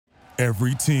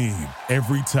Every team,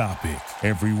 every topic,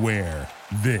 everywhere.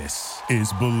 This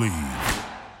is Believe.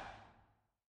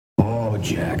 Oh,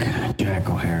 Jack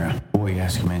O'Hara. Boy, you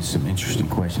asking me some interesting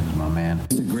questions, my man.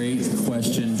 It's a great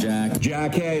question, Jack.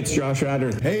 Jack, hey, it's Josh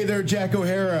Adder. Hey there, Jack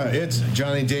O'Hara. It's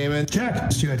Johnny Damon.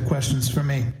 Jack, you had questions for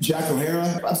me. Jack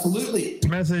O'Hara? Absolutely.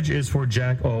 This message is for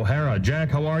Jack O'Hara.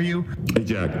 Jack, how are you? Hey,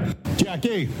 Jack. Jack,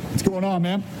 hey, what's going on,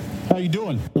 man? How you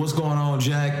doing? What's going on,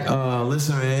 Jack?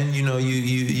 Listen, man,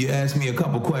 you asked me a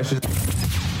couple questions.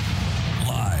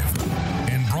 Live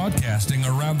and broadcasting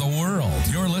around the world,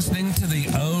 you're listening to The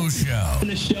O Show. In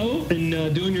the show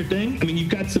and doing your thing, I mean, you've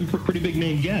got some pretty big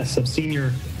name guests. I've seen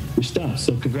your stuff,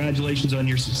 so congratulations on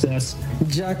your success.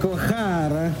 Jack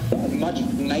O'Hara. Much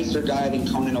nicer guy than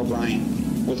Conan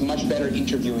O'Brien, with much better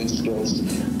interviewing skills.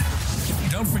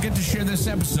 Don't forget to share this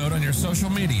episode on your social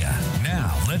media.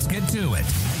 Now, let's get to it.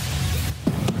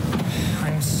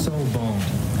 I'm so bummed.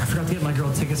 I forgot to get my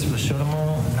girl tickets for the show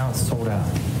tomorrow, and now it's sold out.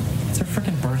 It's her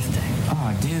freaking birthday.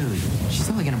 Oh, dude. She's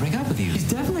only gonna break up with you. She's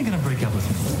definitely gonna break up with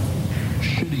me.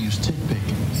 Should've used TickPick.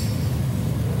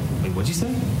 Wait, what'd you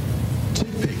say?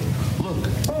 TickPick. Look.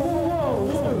 Whoa.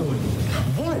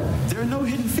 What? There are no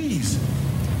hidden fees.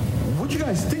 What'd you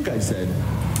guys think I said?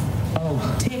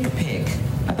 Oh, TickPick.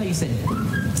 I thought you said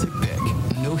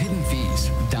TickPick. No hidden fees.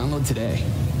 Download today.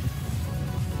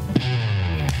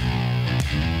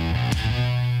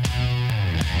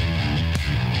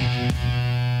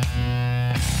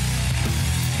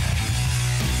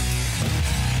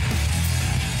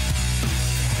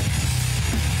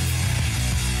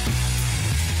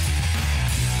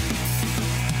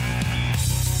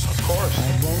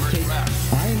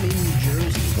 I'm in New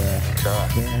Jersey,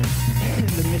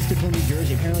 the mystical New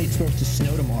Jersey. Apparently it's supposed to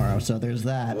snow tomorrow, so there's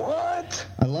that. What?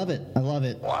 I love it.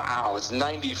 Wow, it's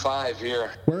 95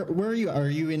 here. Where are you? Are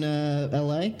you in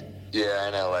L.A.? Yeah,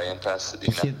 in L.A., in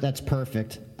Pasadena. See, that's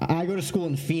perfect. I go to school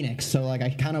in Phoenix, so I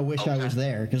kind of wish I was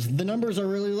there, because the numbers are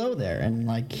really low there,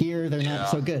 and here they're not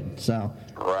so good. So.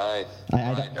 Right.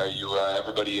 Are you,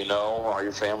 everybody you know, are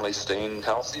your family staying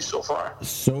healthy so far?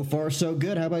 So far, so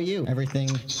good. How about you? Everything?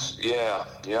 Yeah,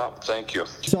 thank you.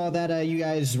 Saw that you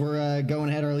guys were going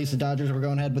ahead, or at least the Dodgers were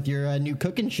going ahead with your new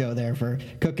cooking show there for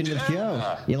Cooking with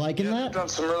Joe. You liking that? They've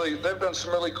done some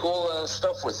really cool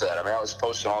stuff with that. I mean, I was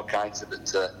posting all kinds of it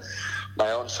to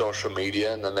my own social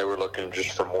media, and then they were looking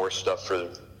just for more stuff for,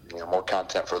 more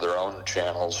content for their own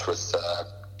channels with,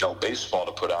 baseball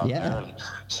to put out there. And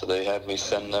so they had me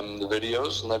send them the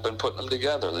videos, and they've been putting them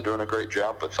together. They're doing a great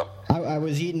job with them. I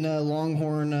was eating a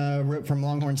Longhorn rib from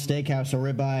Longhorn Steakhouse, a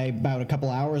ribeye, about a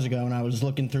couple hours ago, and I was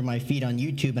looking through my feed on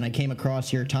YouTube, and I came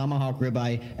across your tomahawk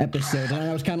ribeye episode, and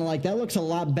I was kind of like, that looks a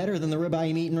lot better than the ribeye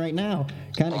I'm eating right now.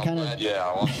 Kind of.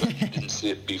 Yeah, well, if you didn't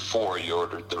see it before you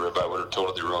ordered the ribeye, I would have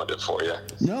totally ruined it for you.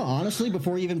 No, honestly,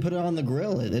 before you even put it on the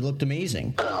grill, it looked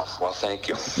amazing. Oh, well, thank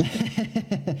you.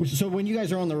 So when you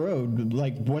guys are on the road,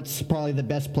 what's probably the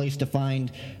best place to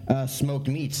find smoked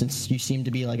meat, since you seem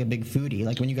to be like a big foodie?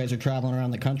 Like when you guys are traveling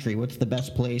around the country, what's the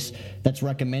best place that's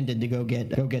recommended to go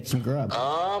get some grub?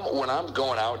 When I'm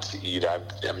going out to eat,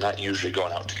 I'm not usually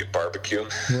going out to get barbecue.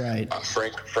 Right.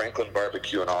 Franklin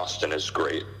Barbecue in Austin is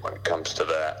great when it comes to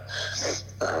that.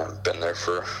 Been there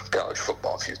for college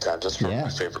football a few times. That's my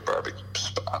favorite barbecue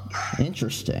spot.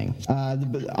 Interesting.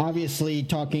 But obviously,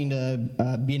 talking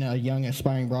to being a young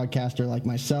aspiring broadcaster like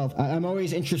myself, I'm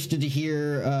always interested to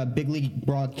hear big league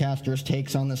broadcasters'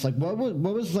 takes on this. Like, what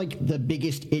was like the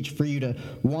biggest itch for you to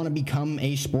want to become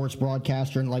a sports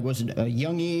broadcaster? And was it a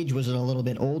young age? Was it a little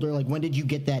bit older? Like, when did you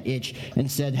get that itch and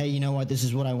said, hey, you know what, this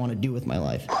is what I want to do with my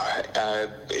life?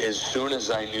 As soon as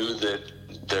I knew that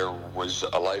there was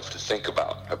a life to think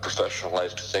about, a professional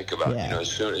life to think about.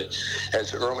 As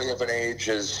early of an age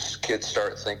as kids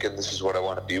start thinking, this is what I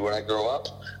want to be when I grow up,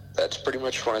 that's pretty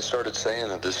much when I started saying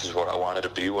that this is what I wanted to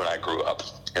be when I grew up.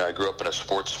 I grew up in a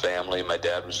sports family. My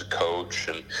dad was a coach,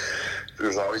 and there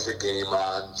was always a game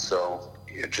on. So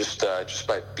just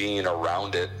by being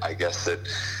around it, I guess it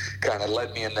kind of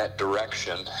led me in that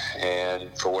direction. And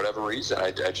for whatever reason,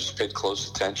 I just paid close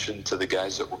attention to the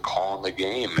guys that were calling the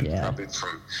game. And probably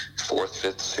from 4th,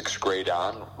 5th, 6th grade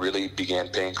on, really began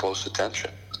paying close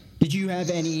attention. Did you have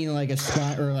any a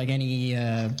spot or any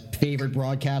favorite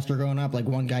broadcaster growing up? Like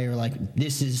one guy you're like,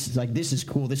 this is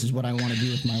cool. This is what I want to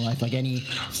do with my life. Like any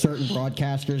certain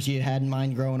broadcasters you had in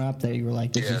mind growing up that you were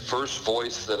like, first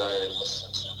voice that I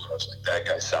listened to, I was like, that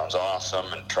guy sounds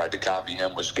awesome, and tried to copy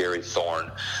him, was Gary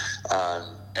Thorne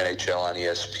on NHL on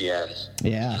ESPN.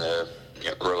 Yeah.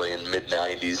 Early in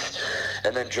mid-'90s.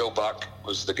 And then Joe Buck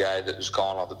was the guy that was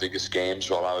calling all the biggest games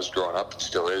while I was growing up, and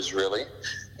still is, really.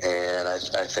 And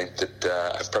I think that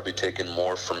I've probably taken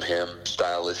more from him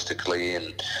stylistically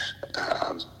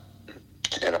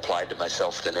and applied to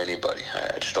myself than anybody.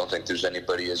 I just don't think there's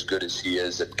anybody as good as he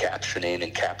is at captioning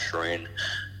and capturing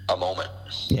a moment.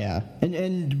 Yeah.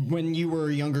 And when you were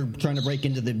younger trying to break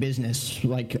into the business,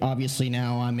 like obviously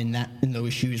now I'm in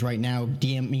those shoes right now,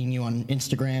 DMing you on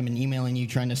Instagram and emailing you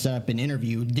trying to set up an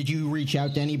interview. Did you reach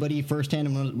out to anybody firsthand,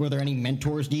 and were there any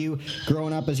mentors to you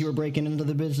growing up as you were breaking into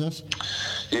the business?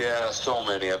 Yeah, so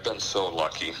many. I've been so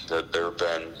lucky that there have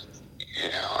been,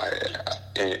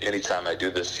 anytime I do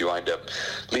this, you wind up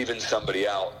leaving somebody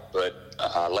out. But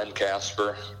Len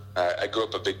Kasper, I grew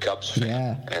up a big Cubs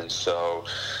fan, and so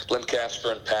Len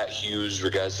Kasper and Pat Hughes were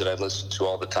guys that I listened to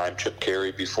all the time. Chip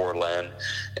Carey before Len,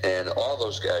 and all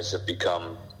those guys have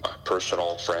become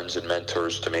personal friends and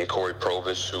mentors to me. Corey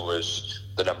Provis, who was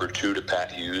the number 2 to Pat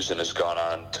Hughes and has gone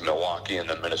on to Milwaukee and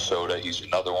then Minnesota. He's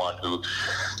another one who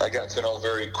I got to know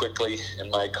very quickly in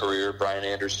my career. Brian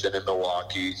Anderson in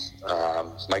Milwaukee,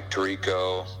 Mike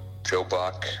Tirico, Joe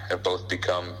Buck have both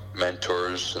become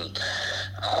mentors. And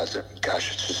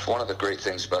gosh, it's just one of the great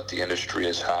things about the industry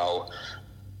is how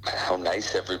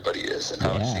nice everybody is, and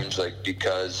how it seems like,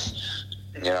 because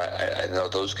I know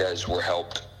those guys were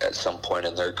helped at some point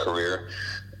in their career.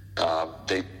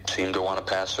 They seem to want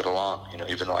to pass it along,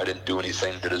 even though I didn't do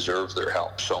anything to deserve their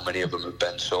help. So many of them have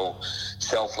been so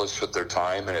selfless with their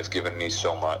time and have given me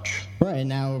so much. Right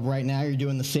now you're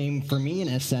doing the same for me in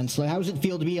a sense. Like, how does it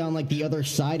feel to be on like the other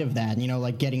side of that?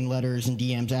 Like getting letters and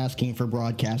DMs asking for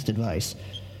broadcast advice.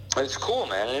 It's cool,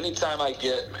 man. Anytime I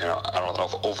get, I don't know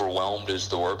if overwhelmed is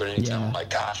the word, but anytime, oh my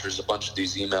gosh, there's a bunch of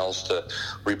these emails to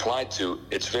reply to,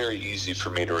 it's very easy for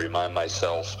me to remind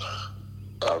myself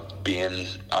of being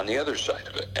on the other side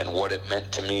of it and what it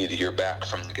meant to me to hear back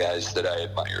from the guys that I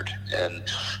admired. And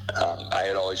I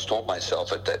had always told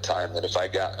myself at that time that if I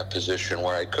got in a position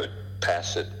where I could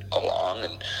pass it along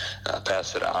and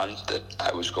pass it on, that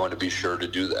I was going to be sure to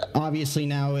do that. Obviously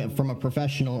now, from a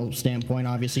professional standpoint,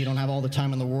 obviously you don't have all the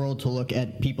time in the world to look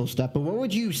at people's stuff, but what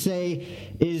would you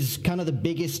say is kind of the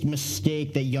biggest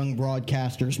mistake that young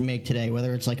broadcasters make today,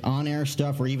 whether it's like on-air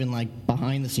stuff or even like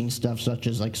behind-the-scenes stuff such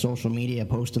as like social media,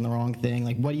 posting the wrong thing?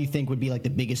 Like, what do you think would be like the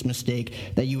biggest mistake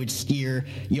that you would steer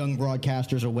young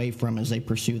broadcasters away from as they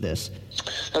pursue this?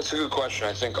 That's a good question.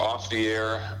 I think off the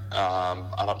air,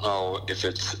 I don't know if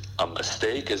it's a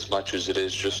mistake as much as it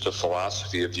is just a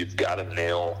philosophy of you've got to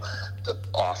nail the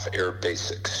off-air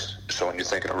basics. So when you're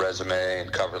thinking of resume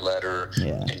and cover letter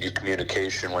and your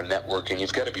communication when networking,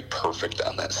 you've got to be perfect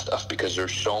on that stuff, because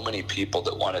there's so many people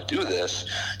that want to do this.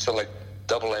 So like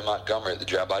AA Montgomery, the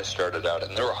job I started out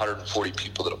in, there were 140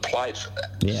 people that applied for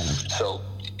that. Yeah. So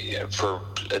for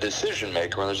a decision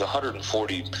maker, when there's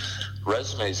 140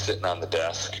 resumes sitting on the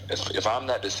desk, if I'm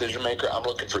that decision maker, I'm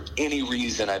looking for any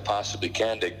reason I possibly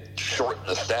can to shorten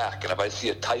the stack. And if I see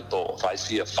a typo, if I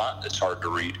see a font that's hard to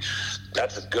read,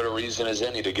 that's as good a reason as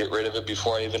any to get rid of it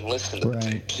before I even listen to the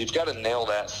tape. So you've got to nail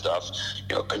that stuff,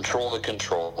 control the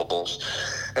controllables.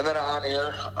 And then on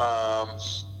air,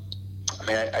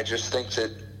 I just think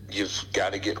that you've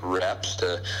got to get reps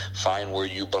to find where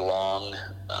you belong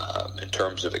in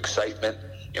terms of excitement.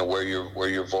 Where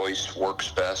your voice works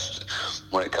best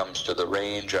when it comes to the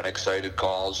range on excited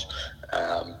calls.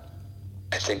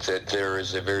 I think that there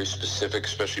is a very specific,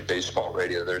 especially baseball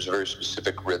radio, there's a very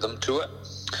specific rhythm to it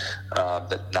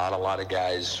that not a lot of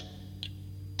guys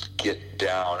get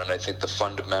down. And I think the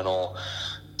fundamental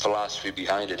philosophy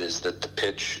behind it is that the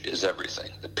pitch is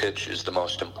everything. The pitch is the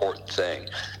most important thing,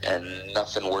 and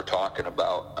nothing we're talking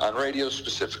about on radio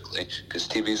specifically, because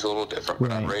TV's a little different,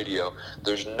 but on radio,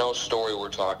 there's no story we're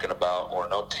talking about or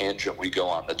no tangent we go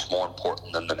on that's more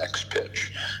important than the next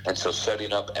pitch. And so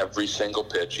setting up every single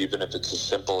pitch, even if it's as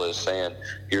simple as saying,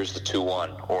 here's the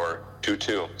 2-1 or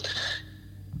 2-2,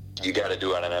 you got to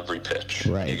do it on every pitch.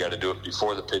 Right. You got to do it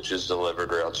before the pitch is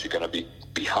delivered, or else you're going to be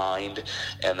behind,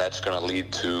 and that's going to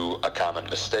lead to a common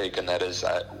mistake, and that is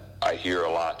I hear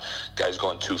a lot, guys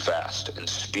going too fast and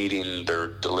speeding their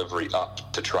delivery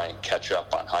up to try and catch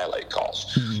up on highlight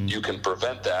calls. Mm-hmm. You can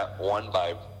prevent that, one,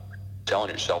 by telling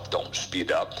yourself don't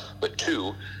speed up, but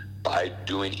two, by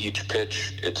doing each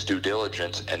pitch its due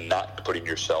diligence and not putting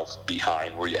yourself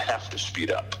behind where you have to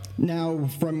speed up. Now,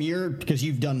 because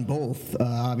you've done both,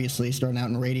 obviously, starting out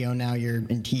in radio, now you're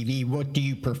in TV, what do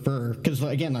you prefer? Because,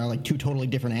 again, they're like two totally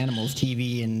different animals,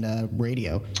 TV and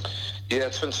radio. Yeah,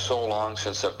 it's been so long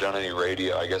since I've done any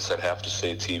radio. I guess I'd have to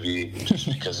say TV, just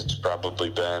because it's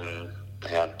probably been,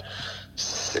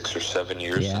 6 or 7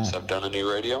 years since I've done any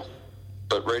radio.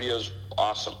 But radio's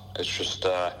awesome. It's just...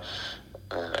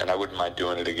 and I wouldn't mind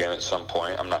doing it again at some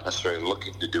point. I'm not necessarily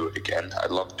looking to do it again. I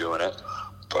love doing it.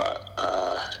 But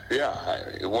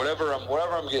whatever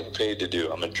I'm getting paid to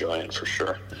do, I'm enjoying for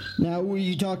sure. Now,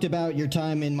 you talked about your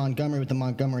time in Montgomery with the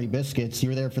Montgomery Biscuits. You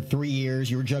were there for 3 years.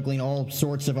 You were juggling all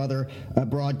sorts of other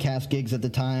broadcast gigs at the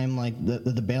time, like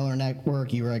the Baylor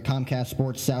Network. You were at Comcast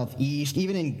Sports Southeast.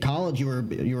 Even in college, you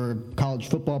were a college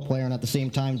football player, and at the same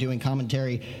time doing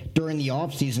commentary during the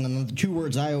off season. And the two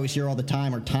words I always hear all the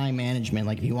time are time management.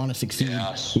 Like, if you want to succeed,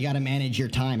 you got to manage your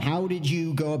time. How did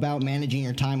you go about managing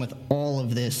your time with all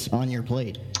of this on your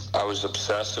plate? I was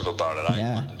obsessive about it.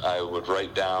 I would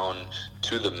write down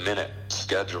to the minute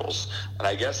schedules, and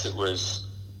I guess that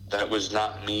was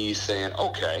not me saying,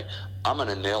 okay, I'm going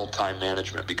to nail time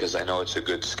management because I know it's a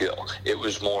good skill. It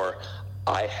was more,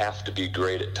 I have to be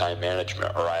great at time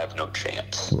management or I have no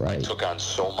chance. Right. I took on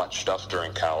so much stuff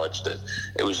during college that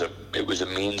it was a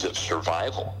means of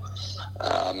survival,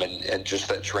 and just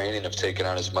that training of taking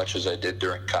on as much as I did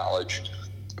during college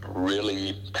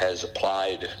really has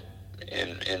applied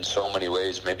in so many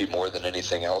ways, maybe more than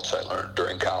anything else I learned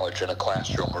during college in a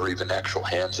classroom or even actual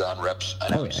hands-on reps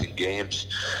announcing games.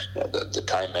 The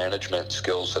time management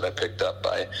skills that I picked up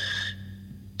by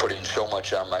putting so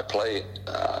much on my plate,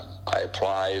 I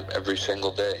apply every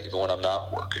single day, even when I'm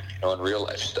not working, in real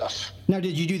life stuff. Now,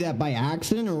 did you do that by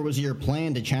accident, or was it your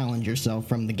plan to challenge yourself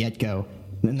from the get-go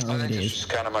in the early days? It's just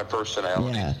kind of my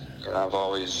personality. Yeah. I've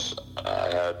always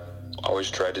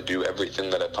tried to do everything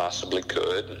that I possibly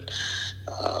could. And,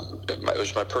 it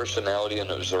was my personality, and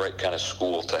it was the right kind of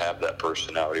school to have that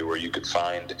personality where you could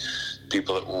find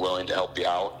people that were willing to help you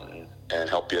out and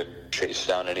help you chase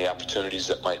down any opportunities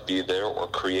that might be there or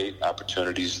create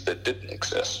opportunities that didn't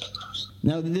exist.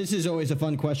 Now, this is always a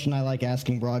fun question I like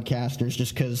asking broadcasters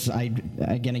just because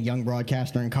again, a young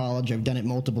broadcaster in college, I've done it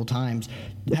multiple times.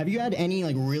 Have you had any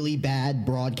really bad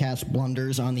broadcast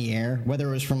blunders on the air, whether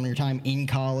it was from your time in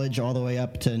college all the way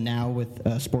up to now with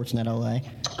Sportsnet LA?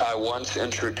 I once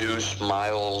introduced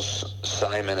Miles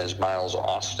Simon as Miles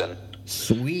Austin.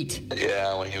 Sweet.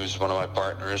 Yeah, when he was one of my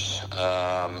partners.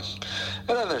 And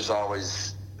then there's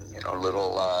always,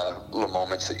 little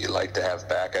moments that you like to have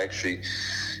back. Actually,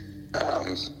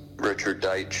 Richard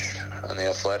Deitch on The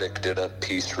Athletic did a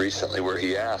piece recently where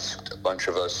he asked a bunch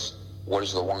of us, what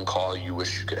is the one call you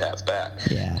wish you could have back?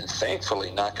 Yeah. And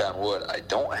thankfully, knock on wood, I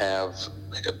don't have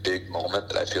a big moment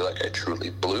that I feel like I truly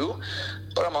blew,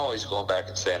 but I'm always going back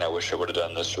and saying I wish I would have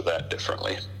done this or that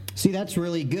differently. See, that's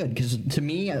really good because to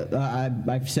me,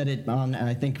 I've said it on,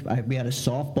 I think we had a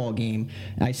softball game.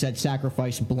 I said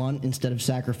sacrifice blunt instead of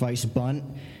sacrifice bunt.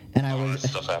 And I was,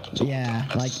 stuff happens.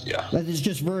 It's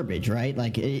just verbiage, right?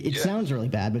 It sounds really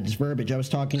bad, but it's verbiage. I was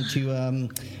talking to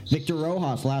Victor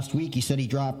Rojas last week. He said he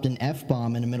dropped an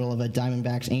F-bomb in the middle of a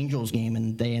Diamondbacks Angels game,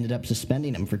 and they ended up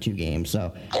suspending him for 2 games.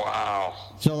 So, wow.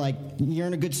 So you're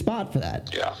in a good spot for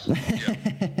that. Yeah.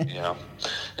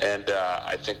 And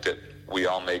I think that we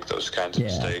all make those kinds of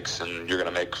mistakes, and you're going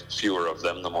to make fewer of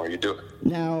them the more you do it.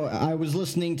 Now, I was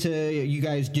listening to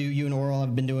you and Oral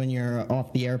have been doing your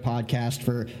Off the Air podcast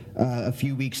for a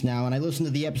few weeks now, and I listened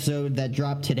to the episode that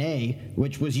dropped today,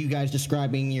 which was you guys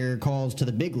describing your calls to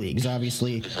the big leagues.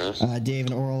 Obviously, Dave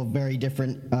and Oral very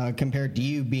different compared to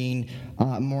you being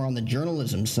more on the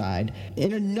journalism side.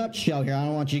 In a nutshell here, I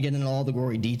don't want you to get into all the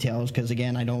gory details because,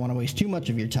 again, I don't want to waste too much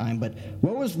of your time, but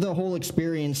what was the whole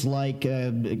experience like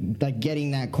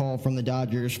getting that call from the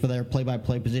Dodgers for their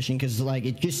play-by-play position? Because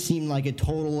it just seemed like a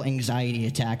total anxiety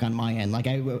attack on my end.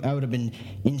 I would have been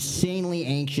insanely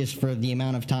anxious for the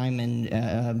amount of time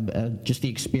and just the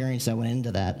experience that went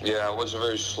into that. Yeah, it was a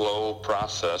very slow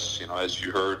process, as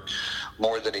you heard,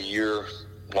 more than a year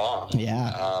long.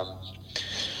 Yeah.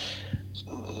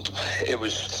 It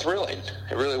was thrilling.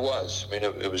 It really was. I mean,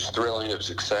 it was thrilling. It was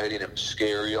exciting. It was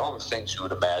scary. All the things you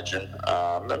would imagine.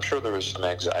 I'm sure there was some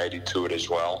anxiety to it as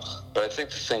well. But I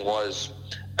think the thing was,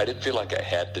 I didn't feel like I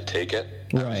had to take it.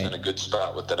 I was in a good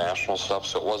spot with the national stuff,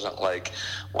 so it wasn't like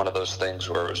one of those things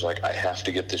where it was like, I have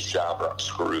to get this job or I'm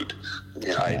screwed.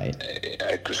 I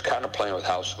was kind of playing with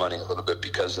house money a little bit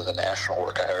because of the national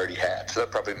work I already had. So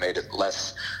that probably made it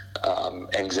less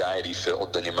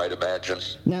anxiety-filled than you might imagine.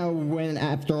 Now,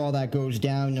 after all that goes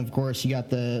down, of course, you got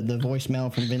the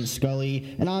voicemail from Vince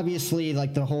Scully, and obviously,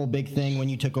 the whole big thing when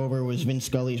you took over was Vince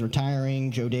Scully's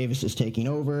retiring, Joe Davis is taking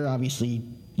over, obviously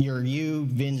you're you,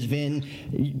 Vin's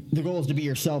Vin. The goal is to be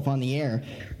yourself on the air.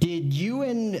 Did you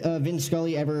and Vince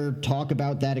Scully ever talk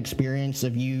about that experience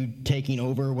of you taking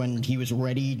over when he was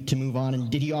ready to move on?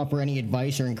 And did he offer any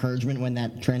advice or encouragement when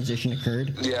that transition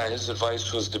occurred? Yeah, his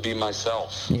advice was to be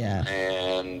myself. Yeah.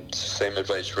 And same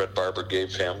advice Red Barber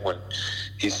gave him when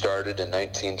he started in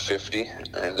 1950.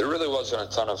 And there really wasn't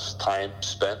a ton of time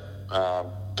spent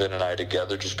Ben and I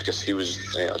together, just because he was,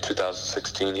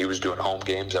 2016, he was doing home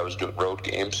games, I was doing road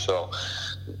games, so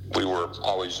we were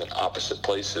always in opposite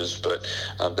places, but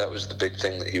that was the big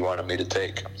thing that he wanted me to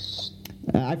take.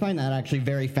 I find that actually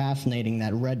very fascinating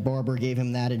that Red Barber gave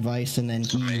him that advice, and then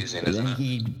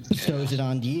he bestows it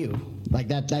onto you. Like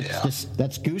that's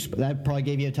goosebumps. That probably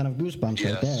gave you a ton of goosebumps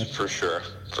right there. Yes, for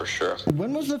sure.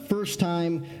 When was the first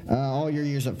time, all your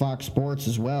years at Fox Sports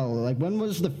as well, like when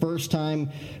was the first time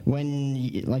when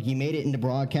you made it into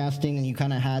broadcasting and you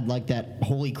kind of had like that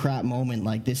holy crap moment,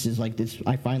 like this,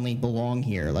 I finally belong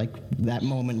here, like that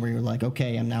moment where you're like,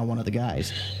 okay, I'm now one of the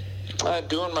guys?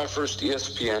 Doing my first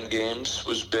ESPN games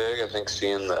was big. I think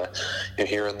hearing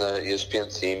the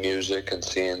ESPN theme music and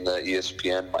seeing the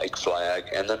ESPN mic flag,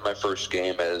 and then my first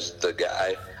game as the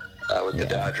guy with the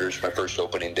Dodgers, my first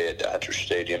opening day at Dodger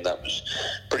Stadium. That was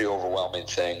a pretty overwhelming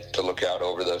thing to look out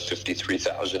over the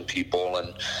 53,000 people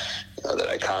and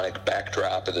that iconic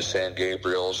backdrop of the San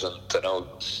Gabriels, and to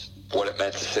know what it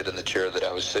meant to sit in the chair that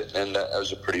I was sitting in. That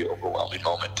was a pretty overwhelming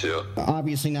moment too.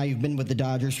 Obviously now you've been with the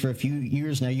Dodgers for a few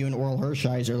years now. You and Orel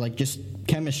Hershiser, like just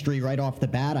chemistry right off the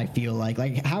bat, I feel like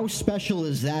how special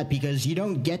is that? Because you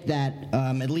don't get that,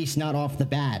 at least not off the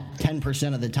bat,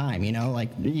 10% of the time, like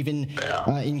even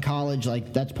in college,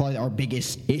 like that's probably our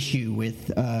biggest issue with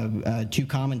two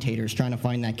commentators trying to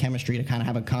find that chemistry to kind of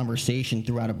have a conversation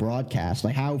throughout a broadcast.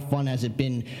 Like how fun has it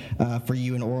been for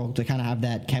you and Orel to kind of have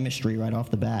that chemistry right off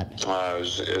the bat?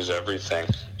 It was everything.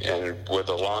 And with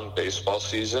a long baseball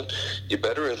season, you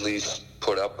better at least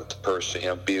put up with the person,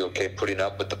 be okay putting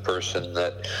up with the person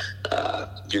that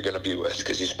you're going to be with,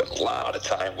 because you spend a lot of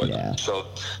time with them. So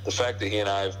the fact that he and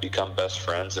I have become best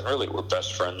friends, and really we're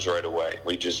best friends right away,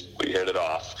 we hit it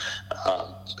off.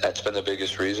 That's been the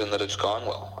biggest reason that it's gone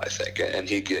well, I think, and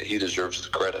he deserves the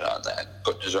credit on that,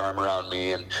 putting his arm around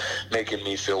me and making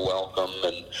me feel welcome,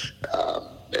 and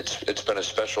it's been a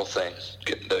special thing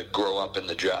getting to grow up in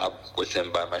the job with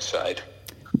him by my side.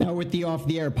 Now, with the Off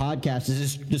the Air podcast, is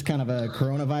this just kind of a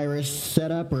coronavirus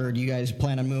setup, or do you guys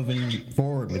plan on moving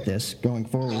forward with this going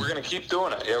forward? We're going to keep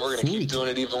doing it. Yeah, we're going to keep doing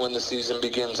it even when the season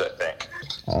begins, I think.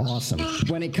 Awesome.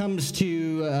 When it comes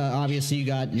to, obviously, you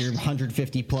got your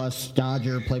 150-plus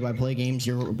Dodger play-by-play games,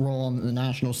 your role on the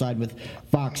national side with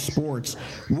Fox Sports.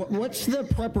 What's the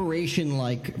preparation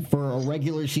like for a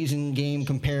regular season game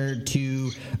compared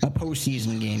to a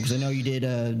postseason game? Because I know you did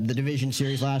the Division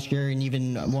Series last year and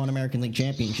even won American League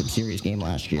Championship Series game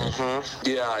last year. Mm-hmm.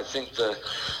 Yeah, I think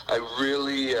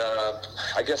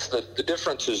I guess the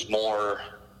difference is more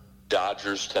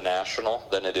Dodgers to national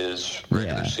than it is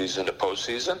regular season to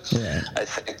postseason. Yeah. I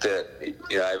think that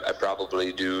I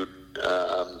probably do.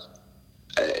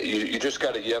 You just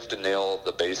you have to nail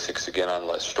the basics again on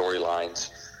the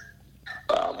storylines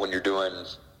when you're doing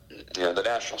the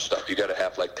national stuff. You got to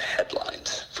have like the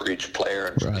headlines for each player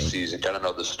and for the season. Got to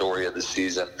know the story of the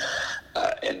season,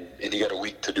 and you got a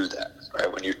week to do that. Right,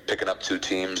 when you're picking up two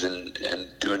teams and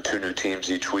doing two new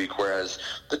teams each week, whereas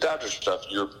the Dodgers stuff,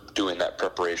 you're doing that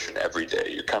preparation every day.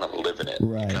 You're kind of living it.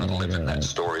 You're kind of living that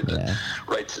story that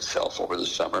writes itself over the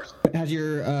summer. Has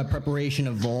your preparation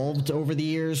evolved over the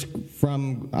years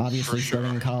from obviously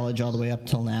starting in college all the way up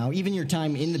till now? Even your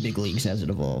time in the big leagues, has it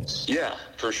evolved? Yeah,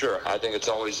 for sure. I think it's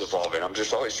always evolving. I'm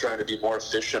just always trying to be more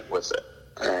efficient with it.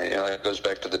 It goes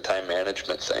back to the time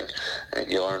management thing,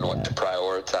 and you learn what to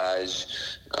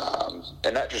prioritize,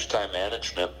 and not just time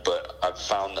management, but I've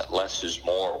found that less is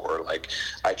more, where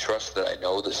I trust that I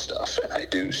know this stuff, and I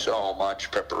do so much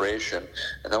preparation,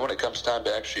 and then when it comes time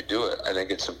to actually do it, I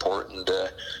think it's important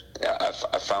to,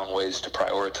 I've found ways to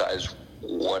prioritize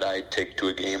what I take to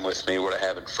a game with me, what I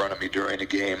have in front of me during a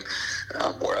game,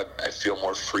 where I feel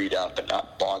more freed up and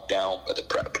not bogged down by the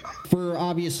prep. For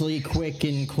obviously quick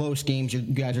and close games, you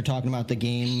guys are talking about the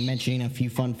game, mentioning a few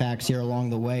fun facts here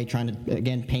along the way, trying to,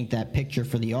 again, paint that picture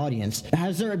for the audience.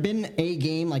 Has there been a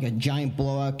game, like a giant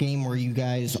blowout game, where you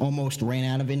guys almost ran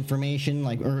out of information?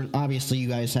 Or obviously you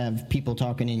guys have people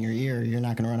talking in your ear, you're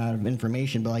not going to run out of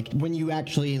information, but when you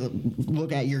actually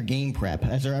look at your game prep,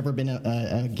 has there ever been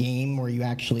a game where you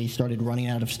actually started running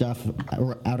out of stuff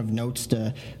or out of notes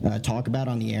to talk about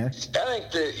on the air? I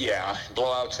think that,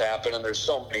 blowouts happen, and there's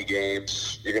so many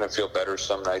games. You're going to feel better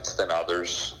some nights than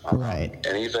others. Right.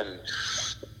 And even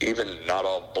not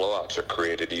all blowouts are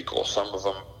created equal. Some of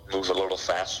them move a little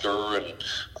faster and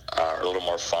are a little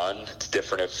more fun. It's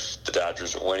different if the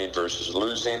Dodgers are winning versus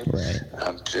losing. Right.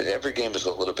 Every game is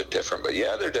a little bit different, but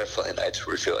there are definitely nights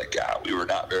where we feel like, we were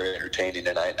not very entertaining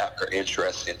tonight, not very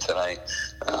interesting tonight.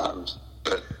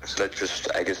 But that's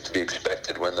just, I guess, to be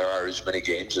expected when there are as many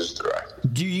games as there are.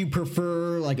 Do you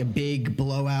prefer like a big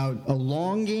blowout, a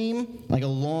long game, like a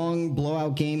long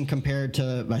blowout game compared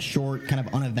to a short kind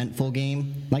of uneventful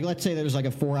game? Like let's say there's like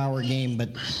a 4-hour game, but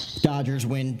Dodgers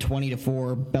win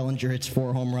 20-4, Bellinger hits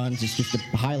 4 home runs. It's just a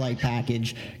highlight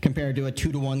package compared to a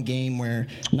 2-1 game where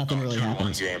nothing really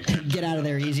happens. Get out of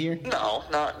there easier? No.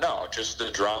 Just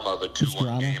the drama of a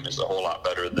 2-1 game is a whole lot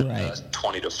better than a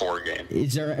 20-4 game.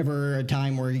 Is there ever a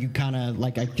time where you kind of,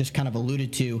 like I just kind of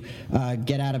alluded to,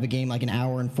 get out of a game like an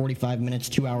hour and 45 minutes,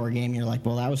 2-hour game, and you're like,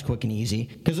 well, that was quick and easy?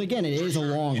 Because again, it is a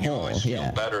long haul. You always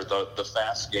feel better. The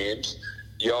fast games,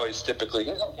 you always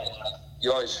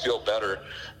feel better.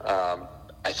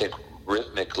 I think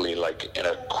rhythmically, like in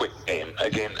a quick game, a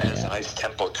game that has a nice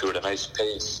tempo to it, a nice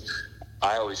pace.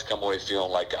 I always come away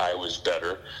feeling like I was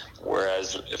better.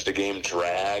 Whereas if the game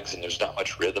drags and there's not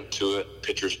much rhythm to it,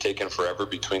 pitchers taking forever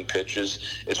between pitches,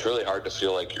 it's really hard to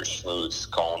feel like you're smooth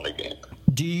calling the game.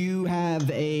 Do you have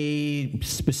a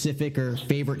specific or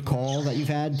favorite call that you've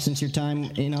had since your time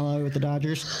in LA with the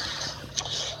Dodgers?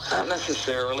 Not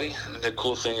necessarily. The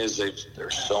cool thing is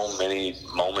there's so many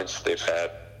moments they've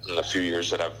had in the few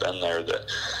years that I've been there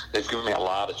that they've given me a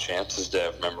lot of chances to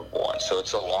have memorable ones. So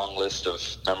it's a long list of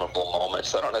memorable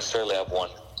moments. I don't necessarily have one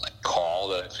call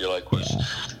that I feel like was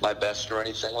my best or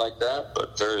anything like that,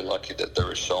 but very lucky that there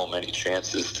were so many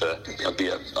chances to be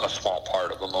a small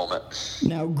part of a moment.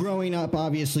 Now, growing up,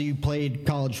 obviously you played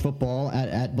college football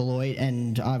at Beloit,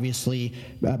 and obviously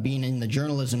being in the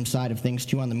journalism side of things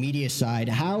too, on the media side,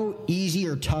 how easy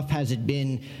or tough has it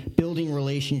been building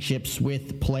relationships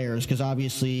with players? Because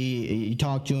obviously you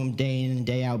talk to them day in and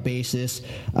day out basis.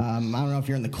 I don't know if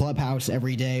you're in the clubhouse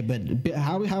every day, but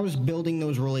how is building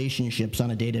those relationships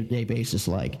on a day-to-day basis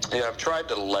like? Yeah, I've tried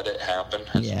to let it happen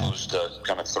as opposed to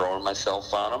kind of throwing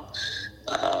myself on them.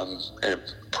 And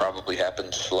it probably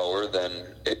happened slower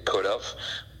than it could have,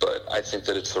 but I think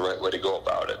that it's the right way to go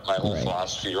about it. My whole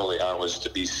philosophy early on was to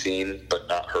be seen but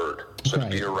not heard. So to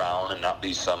be around and not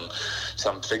be some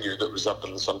figure that was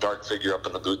some dark figure up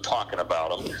in the booth talking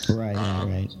about them.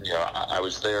 I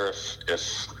was there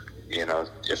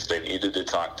if they needed to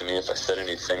talk to me. If I said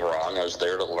anything wrong, I was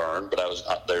there to learn, but I was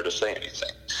not there to say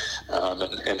anything.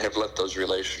 And have let those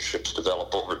relationships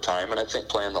develop over time. And I think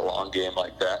playing the long game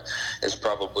like that is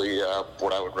probably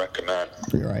what I would recommend.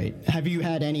 Right. Have you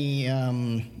had any, I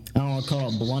don't want to call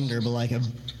it a blunder, but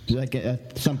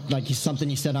something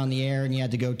you said on the air and you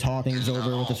had to go talk things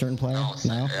over with a certain player?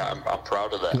 No? Yeah, I'm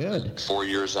proud of that. Good. 4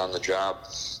 years on the job,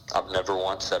 I've never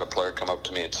once had a player come up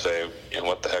to me and say,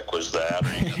 what the heck was that?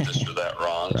 Or you got this or that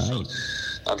wrong. So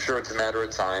I'm sure it's a matter of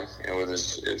time,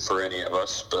 for any of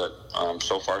us, but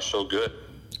so far so good.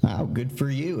 Wow, good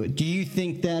for you. Do you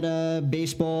think that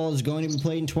baseball is going to be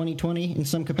played in 2020 in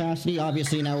some capacity?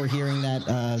 Obviously, now we're hearing that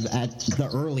at the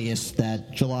earliest,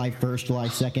 that July 1st, July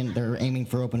 2nd, they're aiming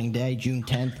for opening day, June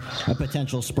 10th, a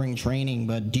potential spring training.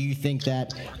 But do you think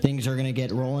that things are going to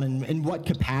get rolling? And in what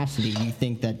capacity do you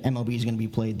think that MLB is going to be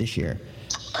played this year?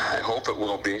 I hope it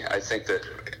will be. I think that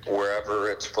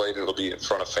wherever it's played, it'll be in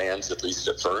front of fans, at least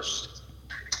at first.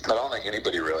 But I don't think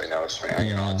anybody really knows, man.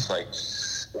 It's like,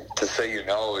 to say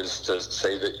is to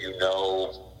say that you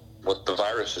know what the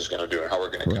virus is going to do and how we're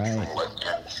going to control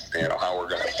it, and how we're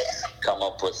going to come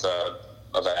up with a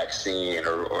vaccine,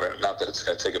 or not that it's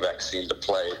going to take a vaccine to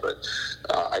play, but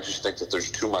I just think that there's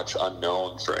too much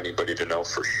unknown for anybody to know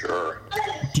for sure.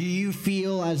 Do you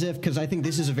feel as if, because I think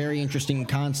this is a very interesting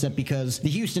concept, because the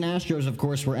Houston Astros, of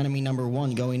course, were enemy number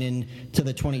one going into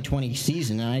the 2020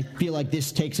 season, and I feel like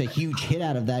this takes a huge hit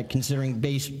out of that, considering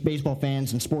baseball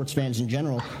fans and sports fans in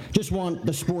general just want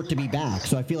the sport to be back.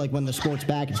 So I feel like when the sport's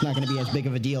back, it's not going to be as big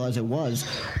of a deal as it was.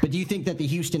 But do you think that the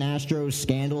Houston Astros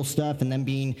scandal stuff and them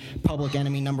being public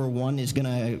enemy number one is going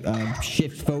to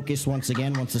shift focus once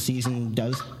again once the season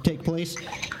does take place?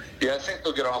 Yeah, I think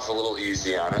they'll get off a little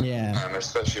easy on it. Yeah.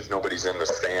 Especially if nobody's in the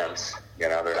stands. They're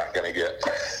not going to get.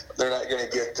 They're going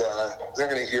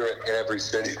to hear it in every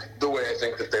city the way I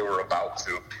think that they were about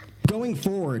to. Going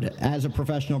forward, as a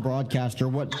professional broadcaster,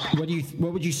 what would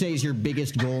you say is your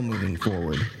biggest goal moving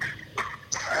forward?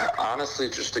 Honestly,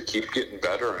 just to keep getting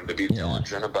better and to be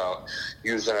diligent about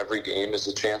using every game as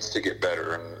a chance to get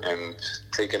better, and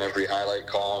taking every highlight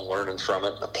call and learning from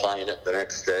it and applying it the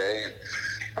next day.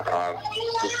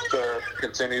 Just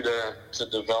continue to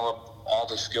develop all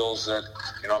the skills that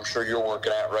I'm sure you're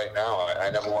working at right now. I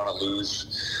never want to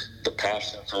lose the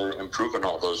passion for improving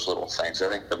all those little things. I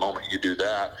think the moment you do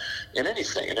that in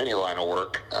anything, in any line of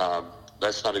work,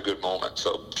 that's not a good moment.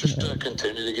 So just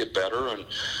continue to get better, and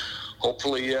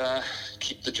hopefully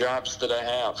keep the jobs that I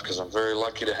have, because I'm very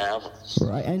lucky to have them.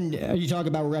 Right, and you talk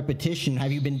about repetition.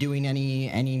 Have you been doing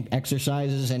any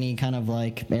exercises, any kind of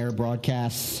like air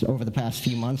broadcasts over the past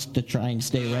few months to try and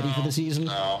stay ready for the season?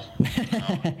 No.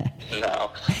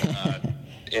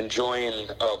 Enjoying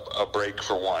a break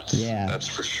for once. Yeah. That's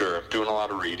for sure. I'm doing a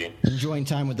lot of reading. Enjoying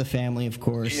time with the family, of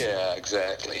course. Yeah,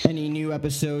 exactly. Any new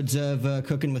episodes of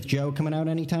Cooking with Joe coming out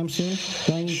anytime soon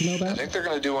that I need to know about? I think they're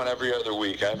going to do one every other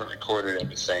week. I haven't recorded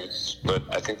anything, but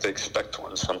I think they expect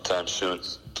one sometime soon.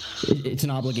 It's an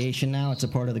obligation now? It's a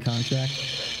part of the contract?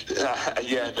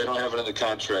 Yeah, they don't have it in the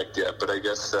contract yet, but I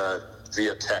guess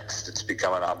via text it's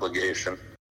become an obligation.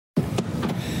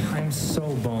 I'm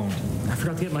so boned. I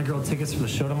forgot to get my girl tickets for the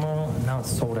show tomorrow, and now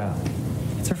it's sold out.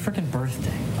 It's her freaking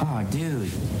birthday. Oh,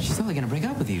 dude. She's totally gonna break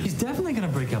up with you. She's definitely gonna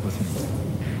break up with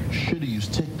me. Should've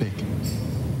used TickPick.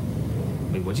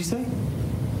 Wait, what'd you say?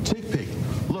 TickPick.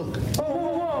 Look.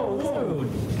 Whoa, dude.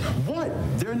 What?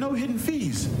 There are no hidden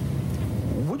fees.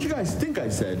 What'd you guys think I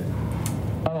said?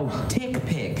 Oh,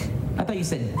 TickPick. I thought you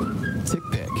said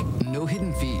TickPick. No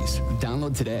hidden fees.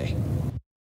 Download today.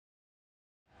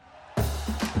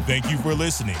 Thank you for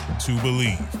listening to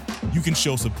Believe. You can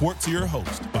show support to your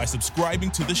host by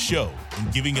subscribing to the show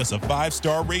and giving us a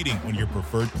 5-star rating on your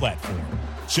preferred platform.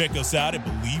 Check us out at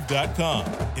Believe.com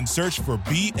and search for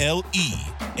BLEAV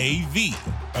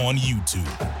on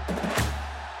YouTube.